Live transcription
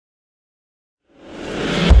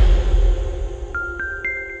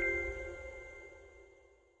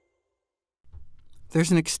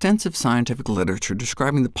There's an extensive scientific literature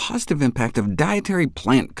describing the positive impact of dietary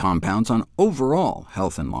plant compounds on overall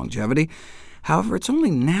health and longevity. However, it's only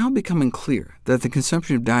now becoming clear that the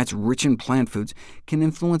consumption of diets rich in plant foods can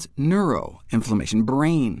influence neuroinflammation,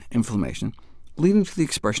 brain inflammation, leading to the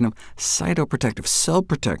expression of cytoprotective,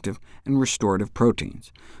 cell-protective, and restorative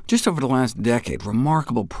proteins. Just over the last decade,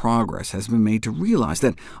 remarkable progress has been made to realize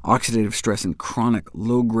that oxidative stress and chronic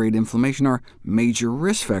low-grade inflammation are major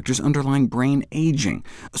risk factors underlying brain aging,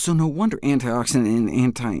 so no wonder antioxidant and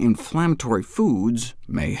anti-inflammatory foods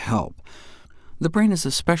may help. The brain is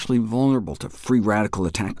especially vulnerable to free radical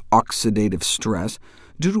attack oxidative stress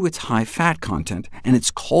due to its high fat content and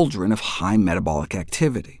its cauldron of high metabolic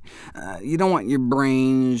activity. You don't want your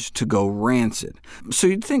brains to go rancid, so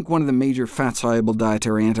you'd think one of the major fat-soluble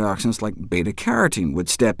dietary antioxidants like beta-carotene would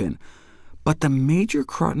step in. But the major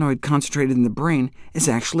carotenoid concentrated in the brain is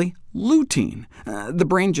actually lutein. The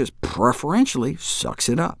brain just preferentially sucks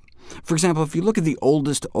it up. For example, if you look at the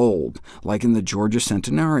oldest old, like in the Georgia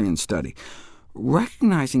centenarian study,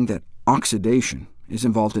 recognizing that oxidation is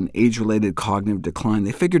involved in age-related cognitive decline,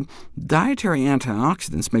 they figured dietary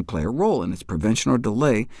antioxidants may play a role in its prevention or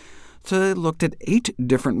delay, so they looked at 8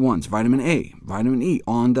 different ones, vitamin A, vitamin E,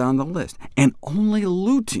 on down the list, and only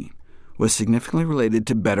lutein was significantly related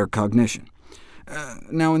to better cognition.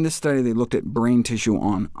 Now, in this study, they looked at brain tissue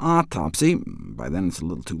on autopsy. By then, it's a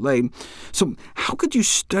little too late. So how could you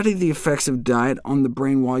study the effects of diet on the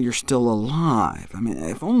brain while you're still alive? I mean,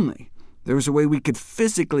 if only there was a way we could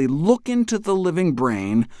physically look into the living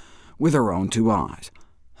brain with our own 2 eyes.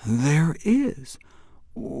 There is,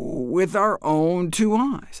 with our own 2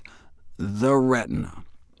 eyes. The retina.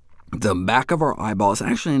 The back of our eyeball is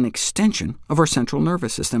actually an extension of our central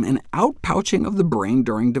nervous system, an outpouching of the brain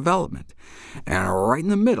during development. And right in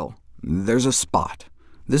the middle, there's a spot.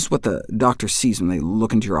 This is what the doctor sees when they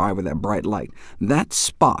look into your eye with that bright light. That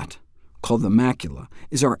spot, called the macula,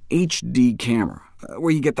 is our HD camera,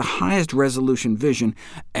 where you get the highest resolution vision,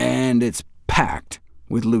 and it's packed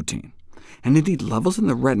with lutein. And indeed, levels in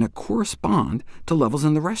the retina correspond to levels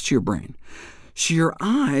in the rest of your brain. So your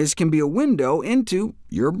eyes can be a window into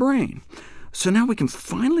your brain. So now we can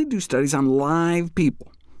finally do studies on live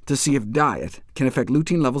people to see if diet can affect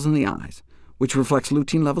lutein levels in the eyes, which reflects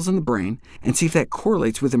lutein levels in the brain, and see if that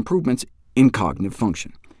correlates with improvements in cognitive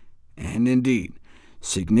function. And indeed,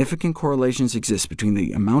 significant correlations exist between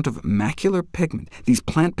the amount of macular pigment, these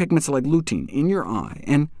plant pigments like lutein, in your eye,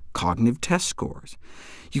 and cognitive test scores.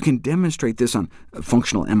 You can demonstrate this on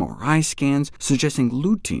functional MRI scans, suggesting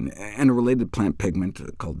lutein and a related plant pigment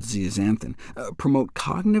called zeaxanthin promote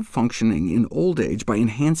cognitive functioning in old age by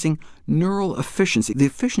enhancing neural efficiency, the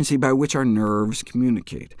efficiency by which our nerves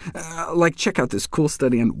communicate. Check out this cool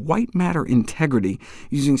study on white matter integrity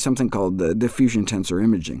using something called diffusion tensor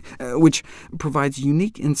imaging, which provides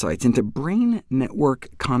unique insights into brain network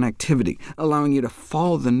connectivity, allowing you to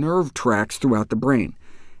follow the nerve tracks throughout the brain.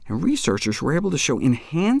 And researchers were able to show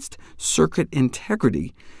enhanced circuit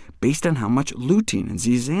integrity based on how much lutein and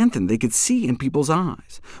zeaxanthin they could see in people's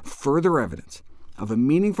eyes, further evidence of a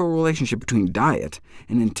meaningful relationship between diet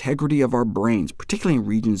and integrity of our brains, particularly in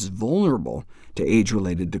regions vulnerable to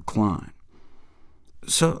age-related decline.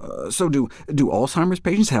 So do Alzheimer's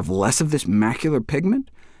patients have less of this macular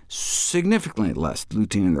pigment? Significantly less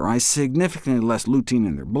lutein in their eyes, significantly less lutein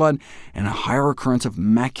in their blood, and a higher occurrence of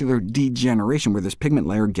macular degeneration where this pigment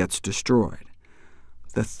layer gets destroyed.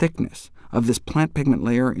 The thickness of this plant pigment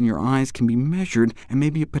layer in your eyes can be measured and may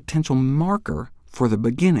be a potential marker for the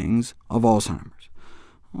beginnings of Alzheimer's.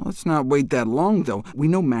 Well, let's not wait that long, though. We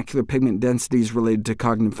know macular pigment density is related to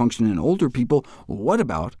cognitive function in older people. What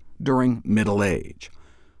about during middle age?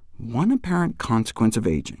 One apparent consequence of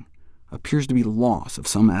aging appears to be loss of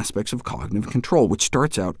some aspects of cognitive control, which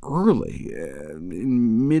starts out early,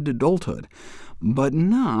 in mid-adulthood, but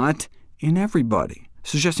not in everybody,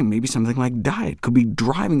 suggesting maybe something like diet could be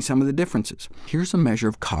driving some of the differences. Here's a measure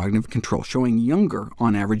of cognitive control showing younger,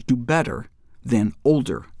 on average, do better than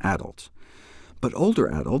older adults. But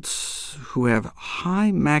older adults who have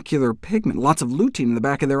high macular pigment, lots of lutein in the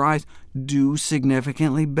back of their eyes, do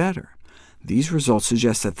significantly better. These results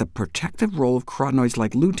suggest that the protective role of carotenoids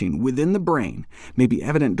like lutein within the brain may be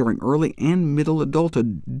evident during early and middle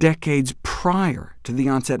adulthood, decades prior to the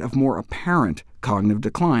onset of more apparent cognitive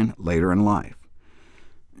decline later in life.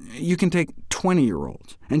 You can take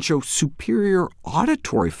 20-year-olds and show superior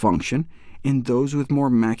auditory function in those with more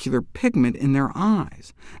macular pigment in their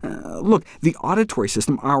eyes. Look, the auditory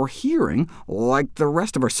system, our hearing, like the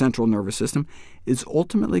rest of our central nervous system, is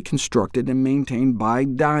ultimately constructed and maintained by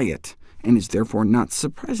diet, and is therefore not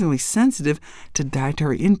surprisingly sensitive to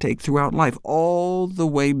dietary intake throughout life, all the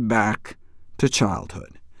way back to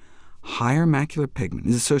childhood. Higher macular pigment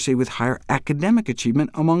is associated with higher academic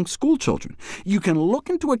achievement among school children. You can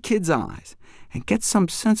look into a kid's eyes and get some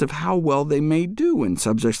sense of how well they may do in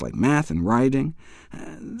subjects like math and writing.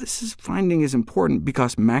 This finding is important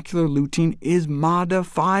because macular lutein is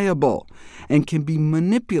modifiable and can be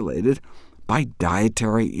manipulated by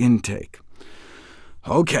dietary intake.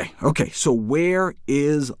 OK, so where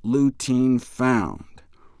is lutein found?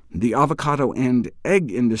 The avocado and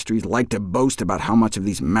egg industries like to boast about how much of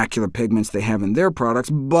these macular pigments they have in their products,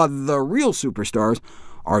 but the real superstars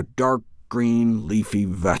are dark green leafy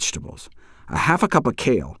vegetables. A half a cup of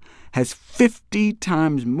kale has 50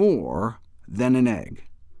 times more than an egg.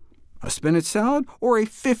 A spinach salad or a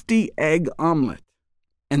 50-egg omelet.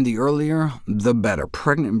 And the earlier, the better.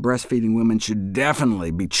 Pregnant and breastfeeding women should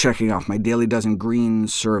definitely be checking off my daily dozen green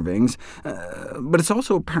servings, but it's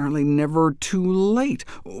also apparently never too late.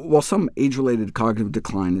 While some age-related cognitive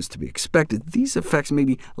decline is to be expected, these effects may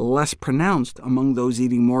be less pronounced among those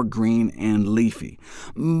eating more green and leafy.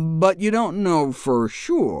 But you don't know for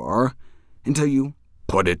sure until you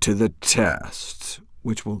put it to the test,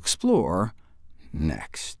 which we'll explore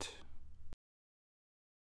next.